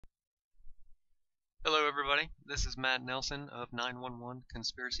Hello everybody, this is Matt Nelson of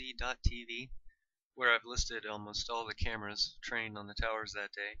 911conspiracy.tv, where I've listed almost all the cameras trained on the towers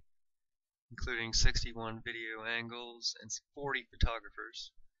that day, including 61 video angles and 40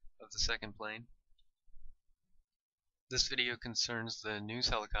 photographers of the second plane. This video concerns the news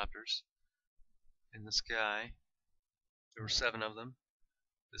helicopters in the sky. There were 7 of them.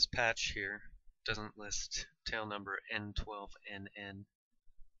 This patch here doesn't list tail number N12NN.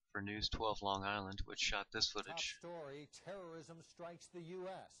 For News 12 Long Island, which shot this footage. Top story, terrorism strikes the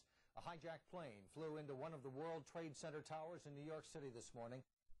U.S. A hijacked plane flew into one of the World Trade Center towers in New York City this morning.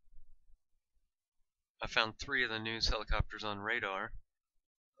 I found 3 of the news helicopters on radar.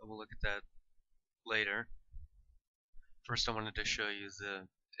 We'll look at that later. First I wanted to show you the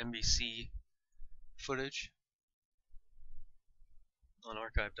NBC footage on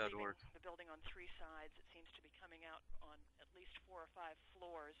archive.org. The building on 3 sides, it seems to be coming out on at least 4 or 5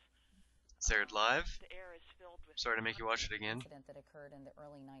 floors. It's aired live. The air is filled with Sorry to make you watch it again. Incident that occurred in the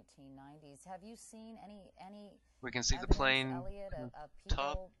early 1990s. Have you seen any We can see the evidence, plane Elliot, from of the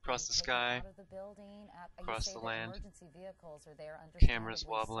top, people across the being taken sky, out of the building? across you say the that land, emergency vehicles are there, cameras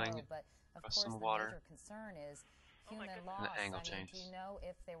wobbling, so, but of across course some the water, major concern is human goodness. loss. and the angle Do changes. you know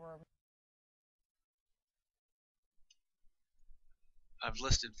if there were... I've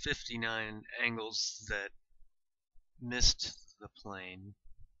listed 59 angles that missed the plane.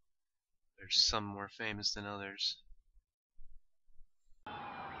 There's some more famous than others.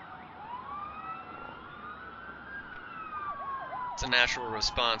 It's a natural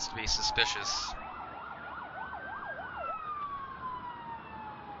response to be suspicious.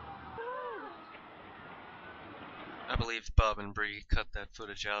 I believe Bob and Bree cut that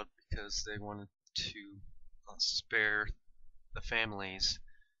footage out because they wanted to spare the families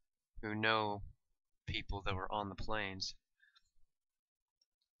who know people that were on the planes.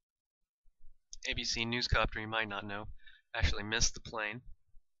 ABC Newscopter, you might not know, actually missed the plane.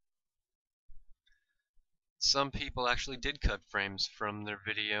 Some people actually did cut frames from their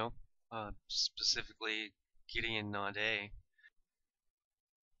video, specifically Gideon Naudet.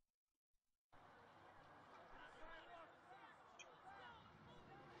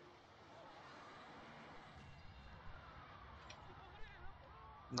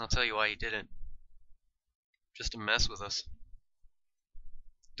 And I'll tell you why he didn't. Just to mess with us.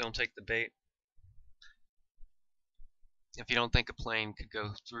 Don't take the bait. If you don't think a plane could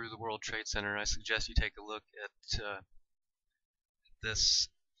go through the World Trade Center, I suggest you take a look at this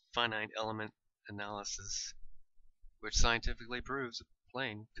finite element analysis, which scientifically proves a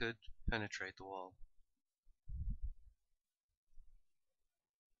plane could penetrate the wall.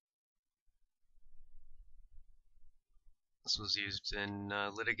 This was used in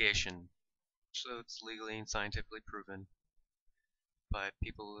litigation, so it's legally and scientifically proven by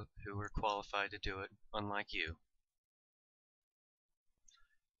people who are qualified to do it, unlike you.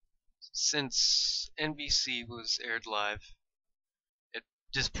 Since NBC was aired live, it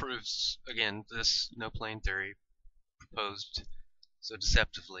disproves, again, this no-plane theory proposed so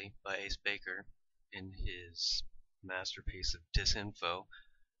deceptively by Ace Baker in his masterpiece of disinfo,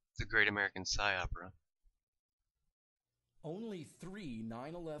 The Great American Psy-Opera. Only 3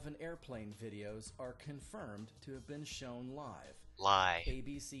 9/11 airplane videos are confirmed to have been shown live. Lie.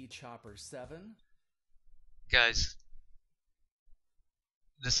 ABC Chopper 7. Guys,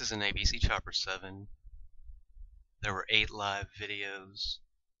 this is an ABC Chopper 7. There were 8 live videos.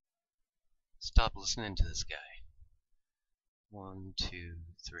 Stop listening to this guy. 1, 2,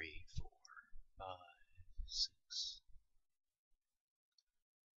 3, 4, 5, 6.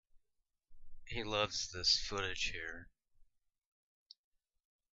 He loves this footage here.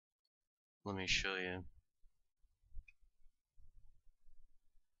 Let me show you.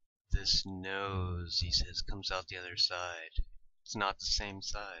 This nose, he says, comes out the other side. It's not the same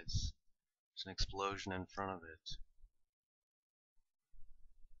size. There's an explosion in front of it.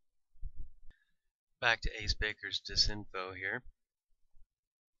 Back to Ace Baker's disinfo here.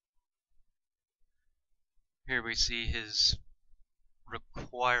 Here we see his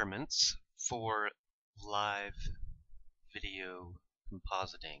requirements for live video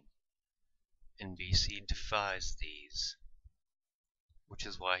compositing. NBC defies these, which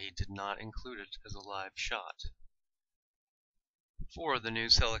is why he did not include it as a live shot. 4 of the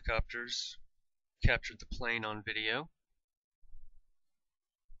news helicopters captured the plane on video.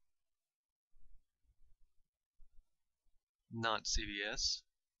 Not CBS.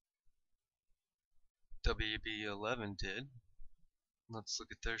 WB11 did. Let's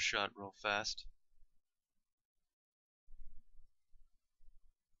look at their shot real fast.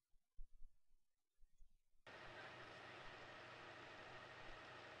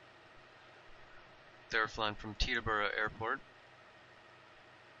 They were flying from Teterboro Airport.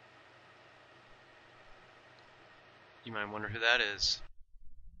 You might wonder who that is.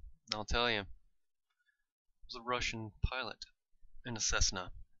 I'll tell you. It was a Russian pilot in a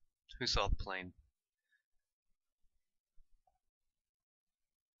Cessna. Who saw the plane?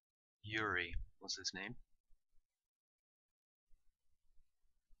 Yuri was his name.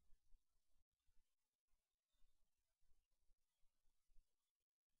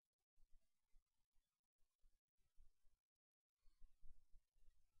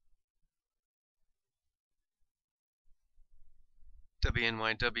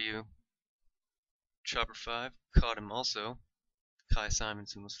 WNYW Chopper 5 caught him also. Kai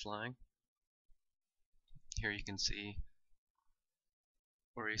Simonson was flying. Here you can see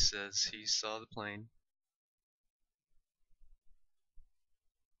where he says he saw the plane.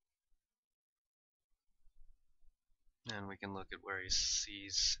 And we can look at where he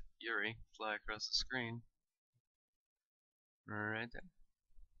sees Yuri fly across the screen. Right there.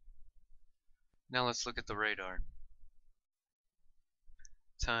 Now let's look at the radar.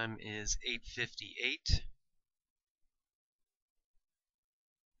 Time is 8:58.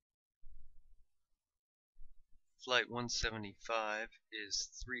 Flight 175 is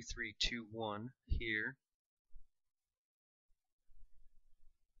 3321 here.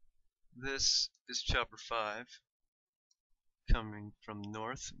 This is Chopper 5 coming from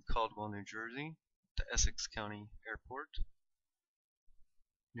north, Caldwell, New Jersey, to Essex County Airport.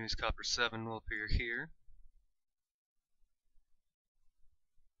 Newscopter 7 will appear here.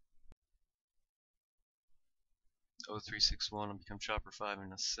 O361 will become Chopper 5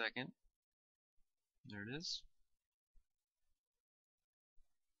 in a second. There it is.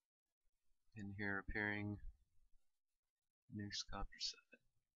 And here appearing Newscopter 7.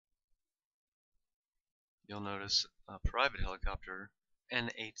 You'll notice a private helicopter,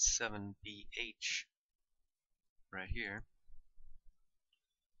 N87BH, right here,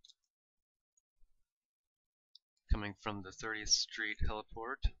 coming from the 30th Street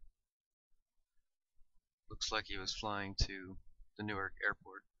heliport. Looks like he was flying to the Newark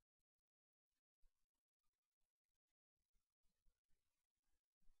airport.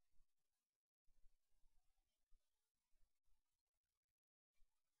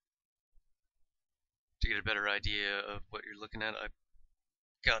 To get a better idea of what you're looking at, I've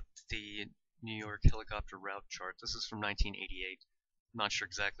got the New York helicopter route chart. This is from 1988. I'm not sure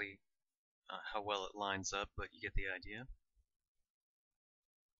exactly how well it lines up, but you get the idea.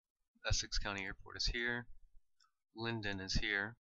 Essex County Airport is here. Linden is here.